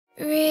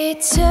I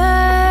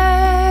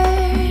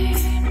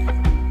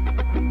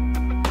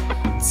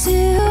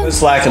was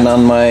slacking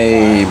on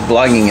my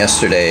blogging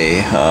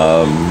yesterday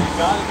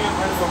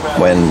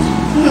when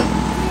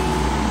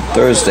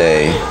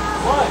Thursday,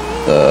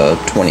 the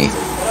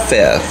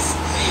 25th,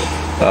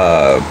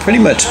 pretty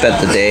much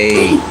spent the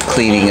day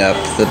cleaning up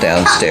the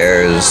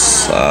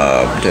downstairs,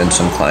 doing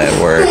some client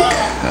work,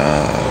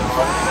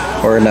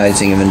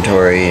 organizing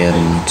inventory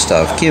and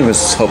stuff. Keith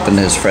was hoping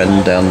his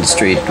friend down the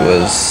street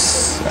was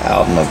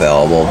out and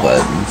available,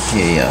 but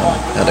he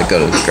had to go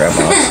to his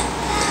grandma's.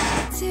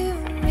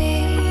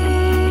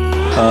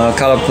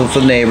 Caught up with the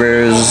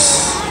neighbors,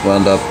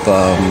 wound up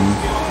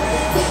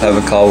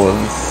having a call with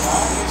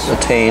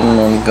Attain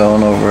and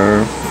going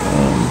over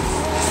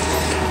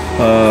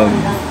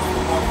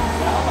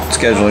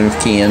scheduling with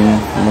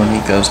Kian when he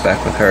goes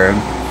back with her.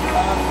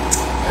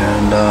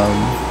 And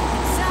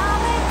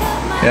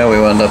yeah, we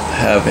wound up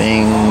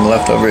having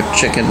leftover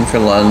chicken for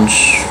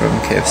lunch from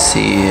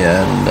KFC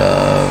and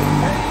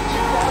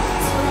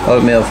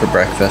oatmeal for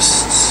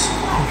breakfast.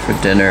 For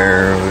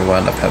dinner, we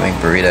wound up having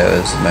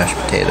burritos and mashed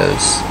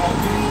potatoes.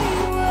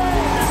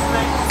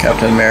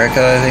 Captain America,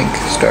 I think,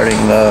 starting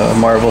the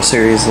Marvel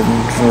series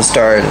from the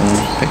start,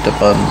 and picked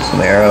up on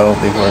some Arrow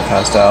before I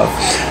passed out.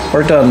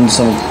 Worked on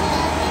some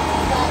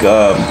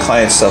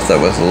client stuff that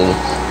was a little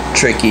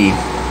tricky.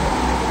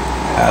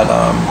 Had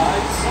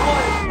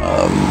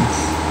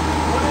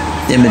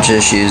image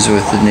issues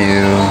with the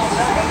new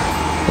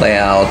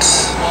layout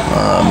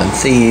and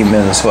theme,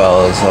 and as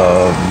well as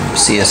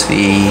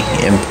CSV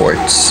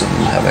imports, and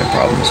having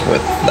problems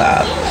with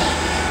that.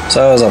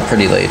 So I was up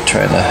pretty late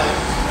trying to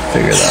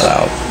figure that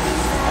out.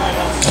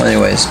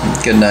 Anyways,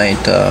 good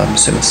night,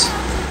 Sumas.